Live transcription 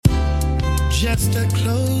Just a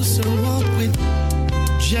closer walk with,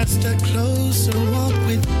 just a closer walk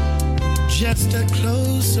with, just a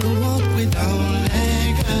closer walk with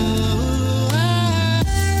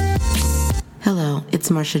Hello, it's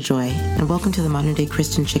Marsha Joy, and welcome to the Modern Day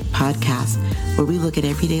Christian Chick podcast, where we look at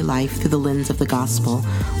everyday life through the lens of the gospel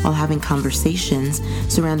while having conversations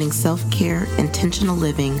surrounding self-care, intentional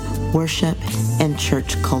living, worship, and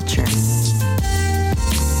church culture.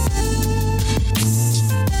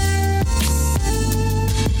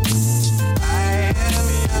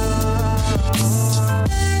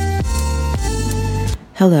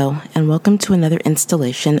 Hello, and welcome to another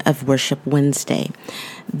installation of Worship Wednesday.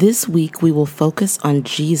 This week we will focus on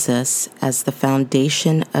Jesus as the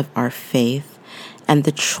foundation of our faith and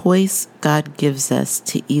the choice God gives us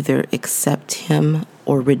to either accept Him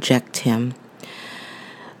or reject Him.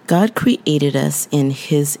 God created us in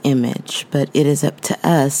His image, but it is up to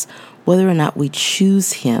us whether or not we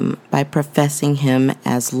choose Him by professing Him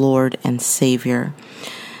as Lord and Savior.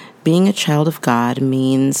 Being a child of God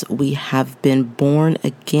means we have been born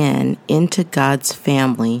again into God's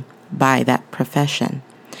family by that profession.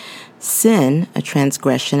 Sin, a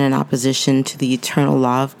transgression in opposition to the eternal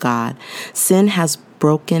law of God, sin has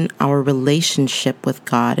broken our relationship with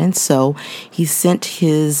God, and so He sent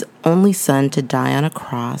His only Son to die on a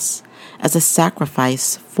cross as a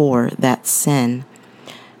sacrifice for that sin.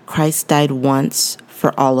 Christ died once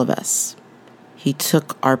for all of us. He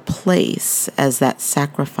took our place as that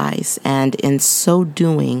sacrifice, and in so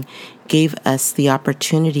doing, gave us the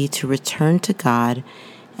opportunity to return to God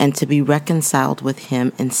and to be reconciled with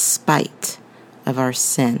Him in spite of our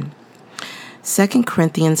sin. 2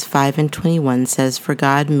 Corinthians 5:21 says, "For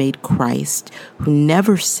God made Christ, who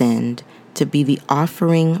never sinned, to be the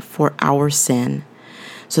offering for our sin,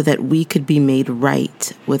 so that we could be made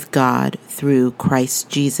right with God through Christ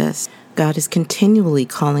Jesus." God is continually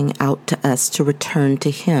calling out to us to return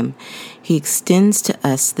to Him. He extends to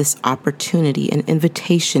us this opportunity, an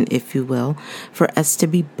invitation, if you will, for us to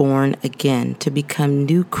be born again, to become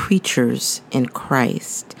new creatures in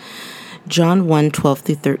Christ. John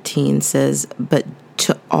 1:12-13 says, "But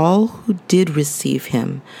to all who did receive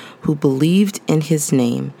Him, who believed in His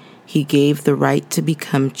name, He gave the right to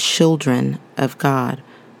become children of God,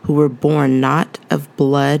 who were born not of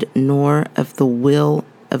blood, nor of the will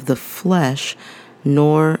of the flesh,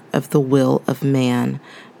 nor of the will of man,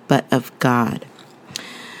 but of God."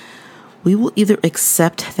 We will either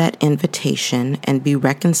accept that invitation and be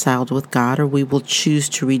reconciled with God, or we will choose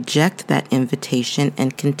to reject that invitation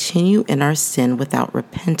and continue in our sin without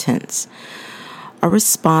repentance. Our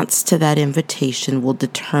response to that invitation will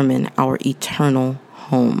determine our eternal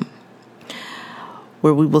home.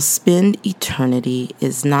 Where we will spend eternity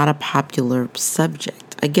is not a popular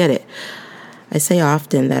subject. I get it. I say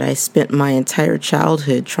often that I spent my entire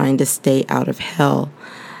childhood trying to stay out of hell.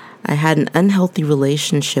 I had an unhealthy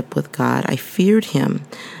relationship with God. I feared Him,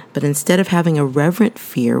 but instead of having a reverent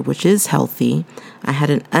fear, which is healthy, I had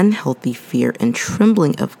an unhealthy fear and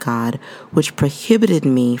trembling of God, which prohibited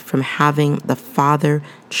me from having the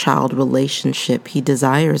father-child relationship He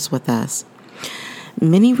desires with us.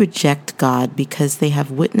 Many reject God because they have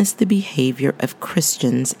witnessed the behavior of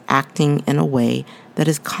Christians acting in a way that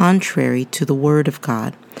is contrary to the Word of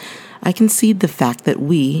God. I concede the fact that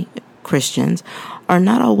we, Christians, are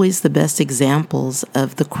not always the best examples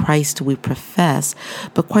of the Christ we profess,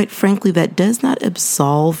 but quite frankly, that does not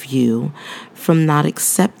absolve you from not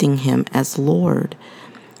accepting Him as Lord.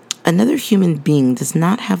 Another human being does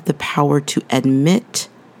not have the power to admit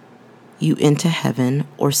you into heaven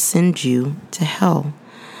or send you to hell.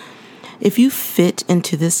 If you fit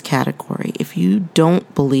into this category, if you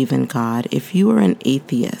don't believe in God, if you are an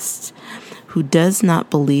atheist who does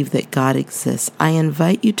not believe that God exists, I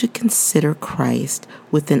invite you to consider Christ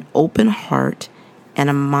with an open heart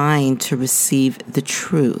and a mind to receive the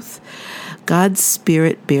truth. God's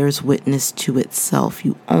Spirit bears witness to itself.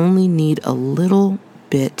 You only need a little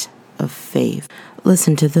bit of faith.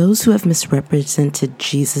 Listen, to those who have misrepresented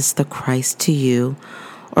Jesus the Christ to you,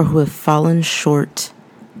 or who have fallen short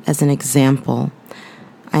as an example,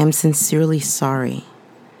 I am sincerely sorry.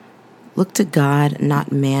 Look to God,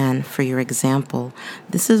 not man, for your example.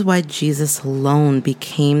 This is why Jesus alone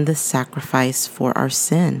became the sacrifice for our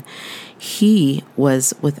sin. He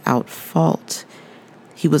was without fault.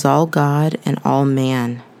 He was all God and all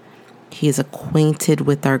man. He is acquainted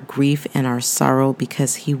with our grief and our sorrow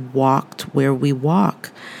because He walked where we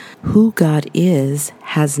walk. Who God is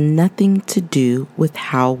has nothing to do with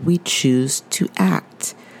how we choose to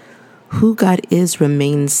act. Who God is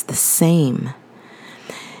remains the same.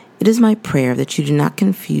 It is my prayer that you do not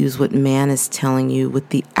confuse what man is telling you with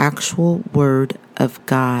the actual word of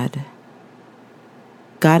God.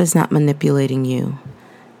 God is not manipulating you.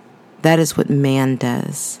 That is what man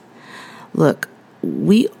does. Look,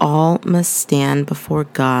 we all must stand before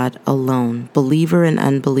God alone, believer and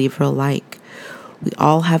unbeliever alike. We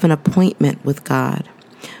all have an appointment with God.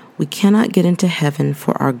 We cannot get into heaven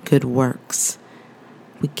for our good works.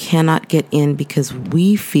 We cannot get in because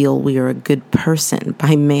we feel we are a good person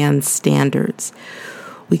by man's standards.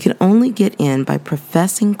 We can only get in by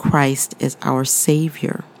professing Christ as our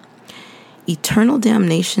Savior. Eternal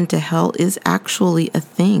damnation to hell is actually a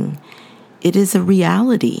thing. It is a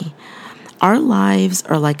reality. Our lives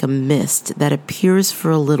are like a mist that appears for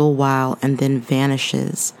a little while and then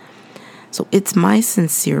vanishes. So it's my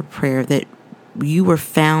sincere prayer that you were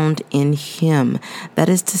found in Him. That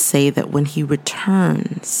is to say that when He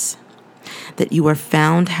returns, that you are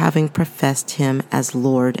found having professed Him as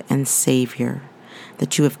Lord and Savior,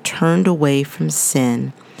 that you have turned away from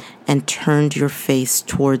sin and turned your face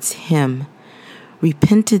towards Him.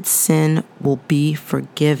 Repented sin will be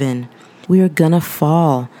forgiven. We are gonna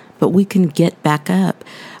fall, but we can get back up.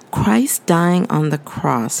 Christ dying on the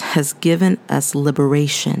cross has given us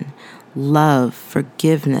liberation, love,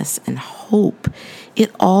 forgiveness, and hope.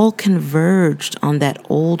 It all converged on that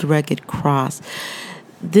old rugged cross.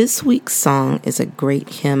 This week's song is a great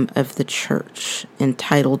hymn of the church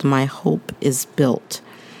entitled My Hope is Built.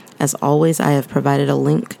 As always, I have provided a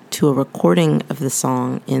link to a recording of the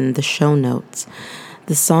song in the show notes.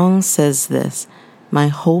 The song says this: my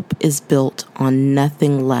hope is built on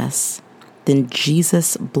nothing less than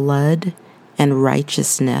Jesus' blood and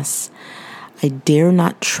righteousness. I dare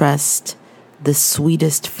not trust the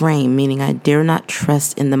sweetest frame, meaning I dare not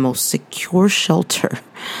trust in the most secure shelter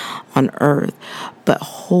on earth, but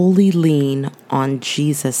wholly lean on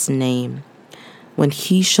Jesus' name. When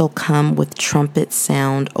He shall come with trumpet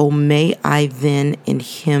sound, oh, may I then in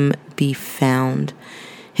Him be found.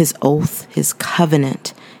 His oath, His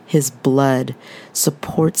covenant, His blood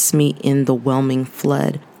supports me in the whelming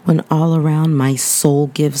flood. When all around my soul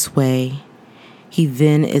gives way, He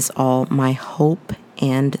then is all my hope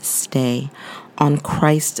and stay. On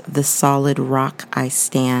Christ the solid rock I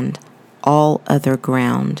stand. All other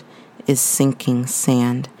ground is sinking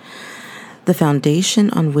sand. The foundation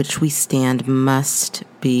on which we stand must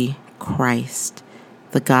be Christ.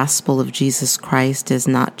 The gospel of Jesus Christ is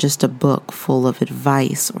not just a book full of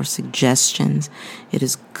advice or suggestions. It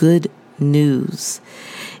is good news.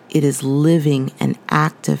 It is living and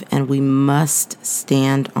active, and we must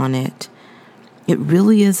stand on it. It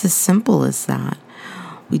really is as simple as that.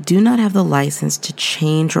 We do not have the license to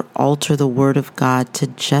change or alter the Word of God to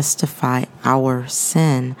justify our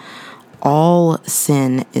sin. All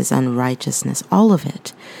sin is unrighteousness, all of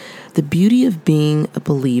it. The beauty of being a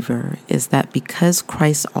believer is that because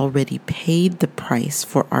Christ already paid the price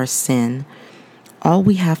for our sin, all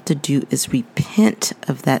we have to do is repent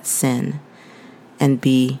of that sin and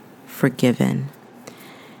be forgiven.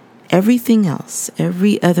 Everything else,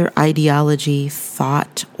 every other ideology,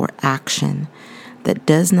 thought, or action that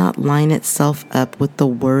does not line itself up with the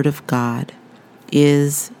Word of God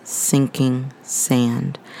is sinking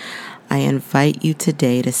sand. I invite you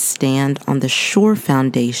today to stand on the sure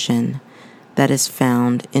foundation that is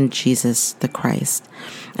found in Jesus the Christ.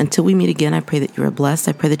 Until we meet again, I pray that you are blessed.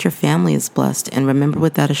 I pray that your family is blessed. And remember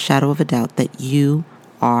without a shadow of a doubt that you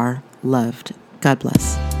are loved. God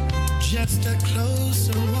bless. Just a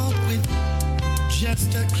closer walk with,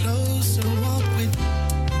 just a closer walk with,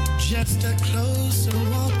 just a closer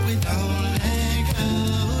walk with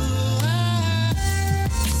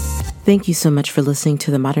Thank you so much for listening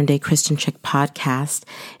to the Modern Day Christian Chick podcast.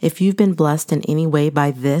 If you've been blessed in any way by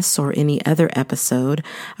this or any other episode,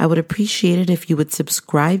 I would appreciate it if you would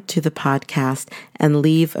subscribe to the podcast and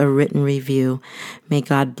leave a written review. May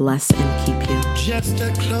God bless and keep you. Just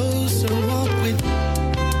a closer walk with,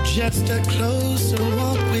 just a closer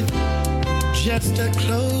walk with, just a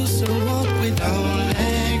closer walk with